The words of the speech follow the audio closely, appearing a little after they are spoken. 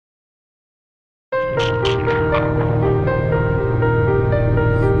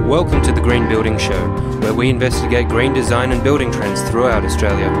Welcome to the Green Building Show, where we investigate green design and building trends throughout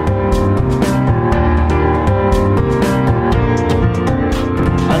Australia.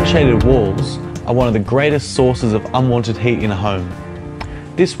 Unshaded walls are one of the greatest sources of unwanted heat in a home.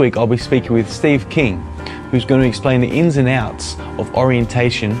 This week I'll be speaking with Steve King, who's going to explain the ins and outs of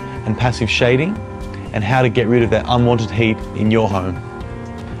orientation and passive shading and how to get rid of that unwanted heat in your home.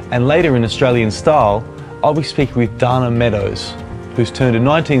 And later in Australian Style, I'll be speaking with Dana Meadows, who's turned a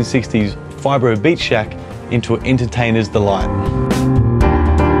 1960s fibro beach shack into an entertainer's delight.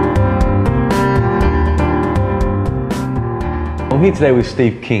 I'm here today with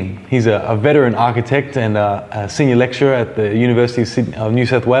Steve King. He's a veteran architect and a senior lecturer at the University of New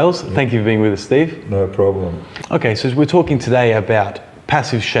South Wales. Thank you for being with us, Steve. No problem. Okay, so we're talking today about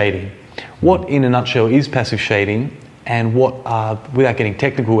passive shading. What, in a nutshell, is passive shading, and what are, without getting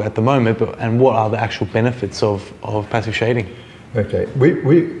technical at the moment, and what are the actual benefits of passive shading? Okay,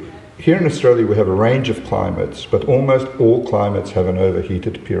 we here in Australia we have a range of climates, but almost all climates have an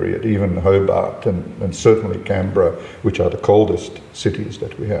overheated period, even Hobart and certainly Canberra, which are the coldest cities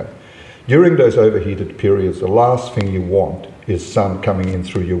that we have. During those overheated periods, the last thing you want is sun coming in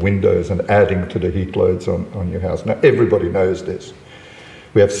through your windows and adding to the heat loads on your house. Now, everybody knows this.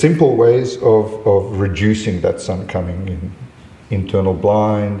 We have simple ways of reducing that sun coming in. Internal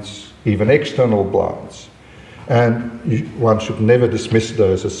blinds, even external blinds. And one should never dismiss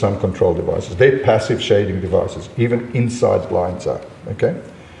those as sun control devices. They're passive shading devices. Even inside blinds are, okay?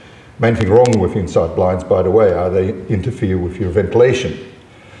 Main thing wrong with inside blinds, by the way, are they interfere with your ventilation.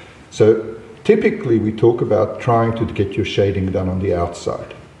 So typically we talk about trying to get your shading done on the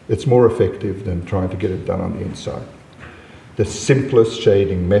outside. It's more effective than trying to get it done on the inside. The simplest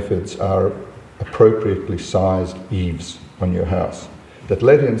shading methods are appropriately sized eaves on your house that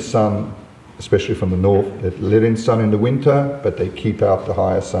let in sun, especially from the north, that let in sun in the winter, but they keep out the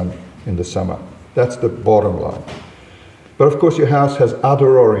higher sun in the summer. That's the bottom line. But of course your house has other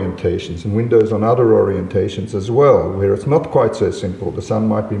orientations and windows on other orientations as well, where it's not quite so simple. The sun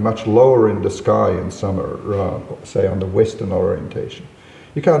might be much lower in the sky in summer, say on the western orientation.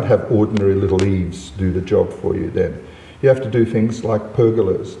 You can't have ordinary little eaves do the job for you then. You have to do things like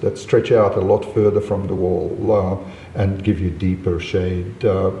pergolas that stretch out a lot further from the wall and give you deeper shade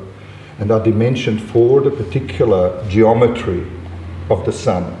and are dimensioned for the particular geometry of the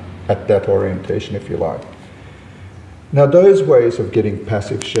sun at that orientation, if you like. Now, those ways of getting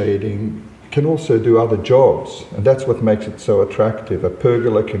passive shading can also do other jobs, and that's what makes it so attractive. A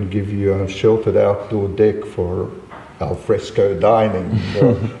pergola can give you a sheltered outdoor deck for al fresco dining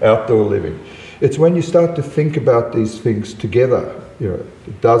or outdoor living. It's when you start to think about these things together,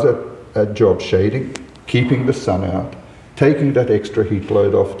 it does a job shading, keeping the sun out, taking that extra heat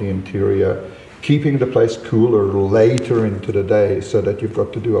load off the interior, keeping the place cooler later into the day so that you've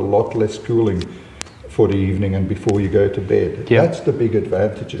got to do a lot less cooling for the evening and before you go to bed. Yep. That's the big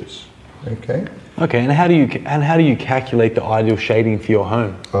advantages. Okay. Okay, and how do you calculate the ideal shading for your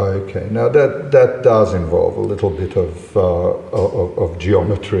home? Okay, now that does involve a little bit of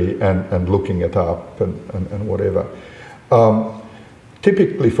geometry and looking it up and whatever.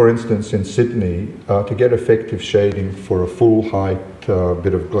 Typically, for instance, in Sydney, to get effective shading for a full height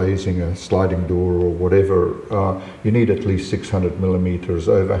bit of glazing, a sliding door or whatever, you need at least 600 millimeters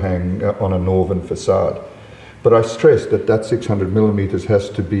overhang on a northern facade. But I stress that 600 millimeters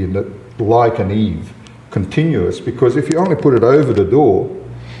has to be like an eave, continuous, because if you only put it over the door,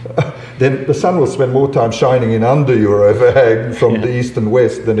 then the sun will spend more time shining in under your overhang from the east and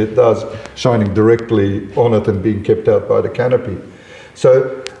west than it does shining directly on it and being kept out by the canopy.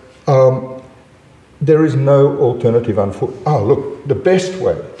 So there is no alternative. Look, the best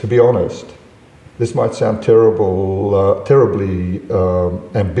way, to be honest, this might sound terribly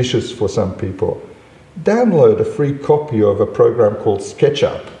ambitious for some people. Download a free copy of a program called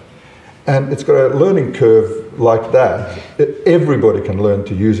SketchUp, and it's got a learning curve like that. Everybody can learn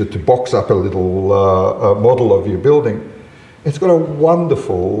to use it to box up a little model of your building. It's got a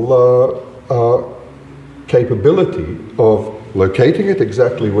wonderful capability of locating it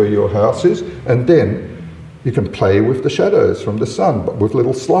exactly where your house is, and then you can play with the shadows from the sun, but with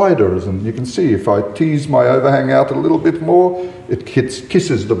little sliders, and you can see if I tease my overhang out a little bit more, it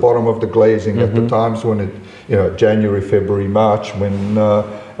kisses the bottom of the glazing at the times when it, January, February, March, when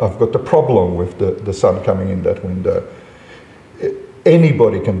I've got the problem with the sun coming in that window.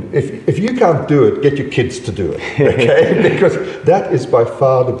 Anybody can, if you can't do it, get your kids to do it, okay? Because that is by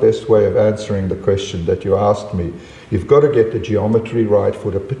far the best way of answering the question that you asked me. You've got to get the geometry right for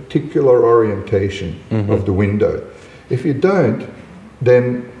the particular orientation of the window. If you don't,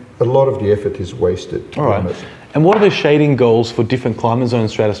 then a lot of the effort is wasted, to be honest. And what are the shading goals for different climate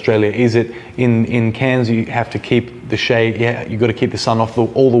zones throughout Australia? Is it in Cairns you have to keep the shade, you've got to keep the sun off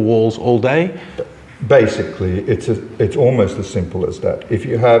all the walls all day? Basically, it's almost as simple as that. If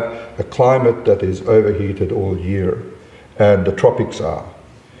you have a climate that is overheated all year, and the tropics are,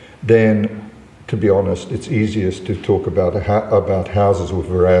 then, to be honest, it's easiest to talk about houses with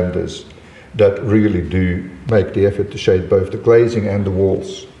verandas that really do make the effort to shade both the glazing and the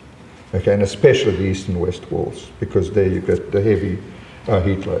walls. Okay, and especially the east and west walls, because there you get the heavy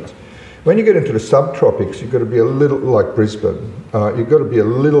heat loads. When you get into the subtropics, you've got to be a little, like Brisbane, you've got to be a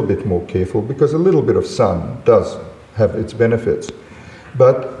little bit more careful, because a little bit of sun does have its benefits,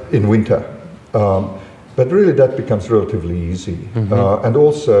 but in winter. But really that becomes relatively easy. And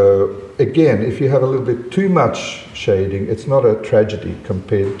also, again, if you have a little bit too much shading, it's not a tragedy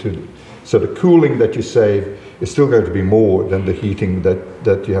compared to, so the cooling that you save is still going to be more than the heating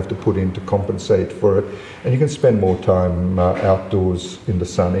that you have to put in to compensate for it. And you can spend more time outdoors in the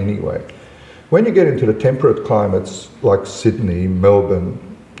sun anyway. When you get into the temperate climates like Sydney,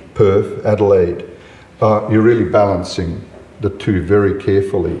 Melbourne, Perth, Adelaide, you're really balancing the two very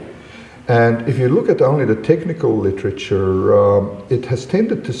carefully. And if you look at only the technical literature, it has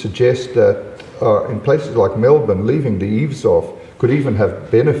tended to suggest that in places like Melbourne, leaving the eaves off could even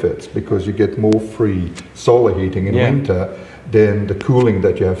have benefits, because you get more free solar heating in winter than the cooling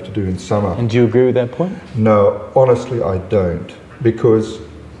that you have to do in summer. And do you agree with that point? No, honestly I don't, because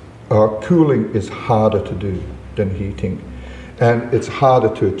cooling is harder to do than heating, and it's harder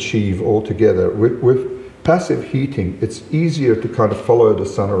to achieve altogether. With passive heating, it's easier to kind of follow the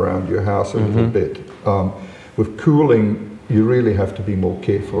sun around your house a little bit. With cooling, you really have to be more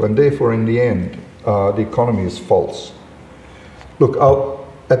careful, and therefore in the end, the economy is false. Look,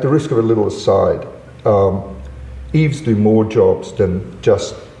 at the risk of a little aside, eaves do more jobs than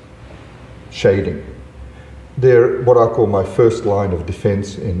just shading. They're what I call my first line of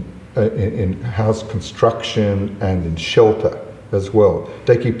defense in house construction and in shelter as well.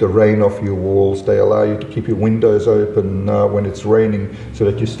 They keep the rain off your walls. They allow you to keep your windows open when it's raining, so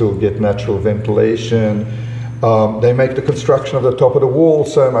that you still get natural ventilation. They make the construction of the top of the wall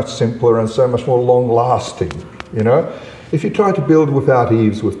so much simpler and so much more long-lasting, you know. If you try to build without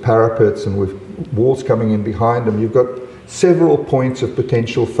eaves, with parapets and with walls coming in behind them, you've got several points of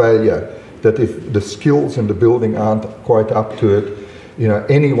potential failure that, if the skills in the building aren't quite up to it, you know,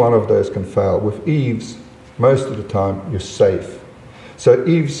 any one of those can fail. With eaves, most of the time, you're safe. So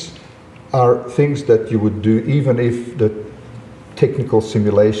eaves are things that you would do even if the technical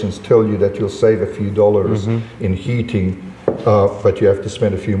simulations tell you that you'll save a few dollars in heating, but you have to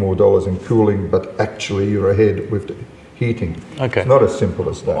spend a few more dollars in cooling, but actually you're ahead with the heating. Okay. It's not as simple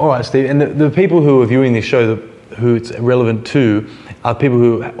as that. All right, Steve. And the people who are viewing this show, who it's relevant to, are people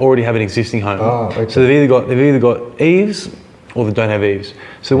who already have an existing home. Okay. So they've either got eaves or they don't have eaves.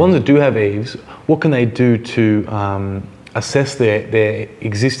 So the ones that do have eaves, what can they do to assess their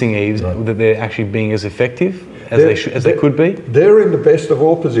existing eaves, that they're actually being as effective as they could be? They're in the best of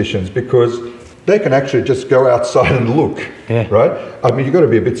all positions, because they can actually just go outside and look. Right? I mean, you've got to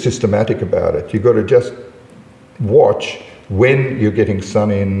be a bit systematic about it. You've got to just watch when you're getting sun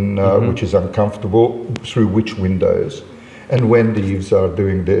in, which is uncomfortable, through which windows, and when the eaves are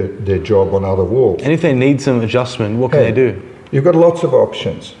doing their job on other walls. And if they need some adjustment, what can they do? You've got lots of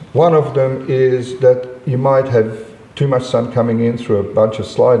options. One of them is that you might have too much sun coming in through a bunch of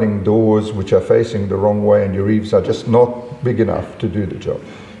sliding doors which are facing the wrong way, and your eaves are just not big enough to do the job.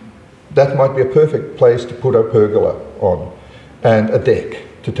 That might be a perfect place to put a pergola on, and a deck,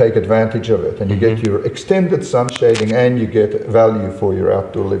 to take advantage of it, and you get your extended sun shading, and you get value for your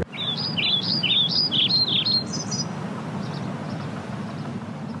outdoor living.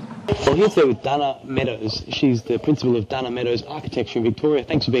 Well, here today with Dana Meadows. She's the principal of Dana Meadows Architecture in Victoria.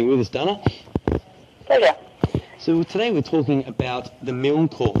 Thanks for being with us, Dana. Pleasure. So today we're talking about the Milne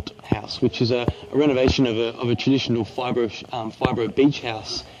Court house, which is a renovation of a traditional fibro beach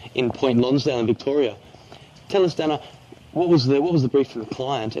house in Port Lonsdale in Victoria. Tell us, Dana, what was the brief from the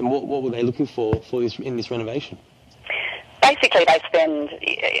client, and what were they looking for this in this renovation? Basically, they spend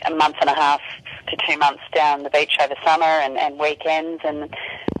a month and a half to 2 months down the beach over summer and weekends, and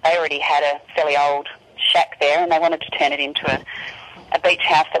they already had a fairly old shack there, and they wanted to turn it into a beach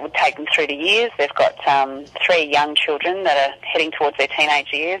house that would take them through the years. They've got 3 young children that are heading towards their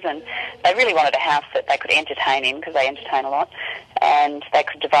teenage years, and they really wanted a house that they could entertain in, because they entertain a lot, and they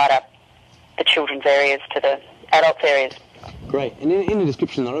could divide up the children's areas to the adults' areas. Great. And in the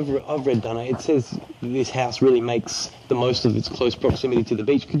description that I've read, Dana, it says this house really makes the most of its close proximity to the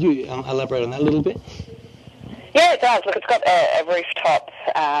beach. Could you elaborate on that a little bit? Yeah, it does. Look, it's got a rooftop.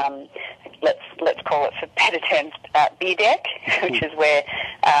 Let's let's call it for better terms, beer deck, which is where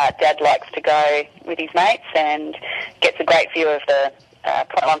Dad likes to go with his mates and gets a great view of the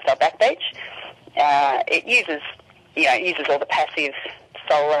Port Lonsdale back beach. It uses all the passive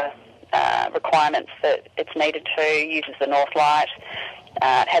solar requirements that it's needed to, uses the north light.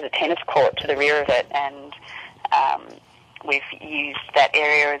 It has a tennis court to the rear of it, and we've used that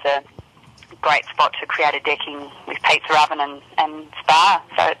area as a great spot to create a decking with pizza oven and spa.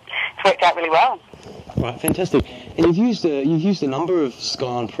 So it's worked out really well. Right, fantastic. And you've used a number of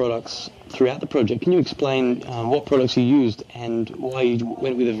Skyline products throughout the project. Can you explain what products you used and why you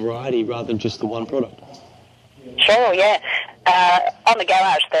went with a variety rather than just the one product? Sure, yeah. On the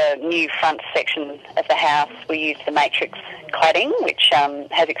garage, the new front section of the house, we used the matrix cladding, which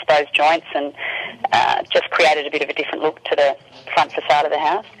has exposed joints and just created a bit of a different look to the front facade of the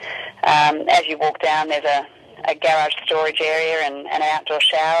house. As you walk down, there's a garage storage area and an outdoor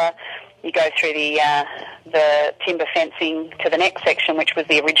shower. You go through the timber fencing to the next section, which was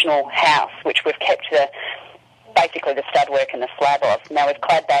the original house, which we've kept basically the stud work and the slab of. Now we've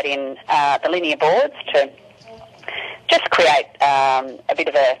clad that in the linear boards to just create a bit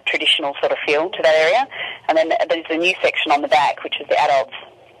of a traditional sort of feel to that area. And then there's a new section on the back, which is the adults'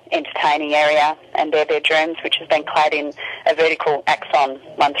 entertaining area and their bedrooms, which has been clad in a vertical Axon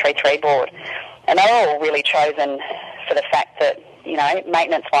 133 board. And they're all really chosen for the fact that,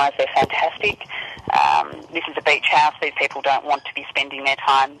 maintenance-wise, they're fantastic. This is a beach house. These people don't want to be spending their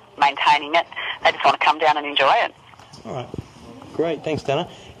time maintaining it. They just want to come down and enjoy it. All right. Great. Thanks, Dana.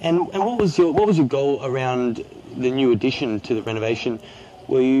 And what was your goal around the new addition to the renovation?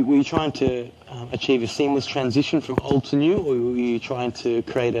 Were you trying to achieve a seamless transition from old to new, or were you trying to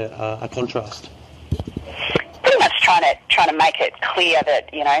create a contrast? Pretty much trying to make it clear that,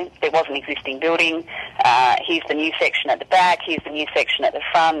 there was an existing building. Here's the new section at the back. Here's the new section at the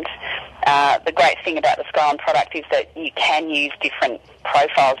front. The great thing about the Skyline product is that you can use different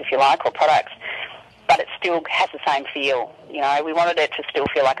profiles, if you like, or products, but it still has the same feel. We wanted it to still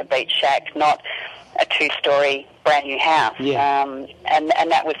feel like a beach shack, not a two-storey brand new house. Yeah.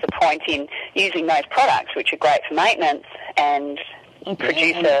 And that was the point in using those products, which are great for maintenance and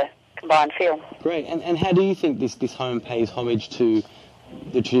produce a combined feel. Great. And how do you think this home pays homage to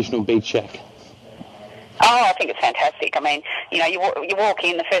the traditional beach shack? Oh, I think it's fantastic. I mean, you walk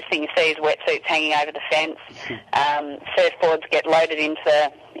in, the first thing you see is wetsuits hanging over the fence. Surfboards get loaded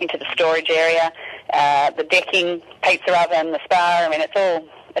into the storage area. The decking, pizza oven, the spa. I mean,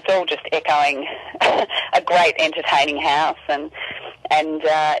 it's all just echoing a great entertaining house, and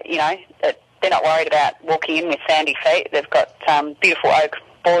they're not worried about walking in with sandy feet. They've got beautiful oak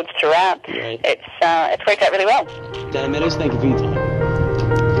boards throughout. Right. It's worked out really well. Dana Meadows, thank you for your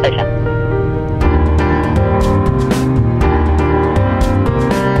time. Pleasure.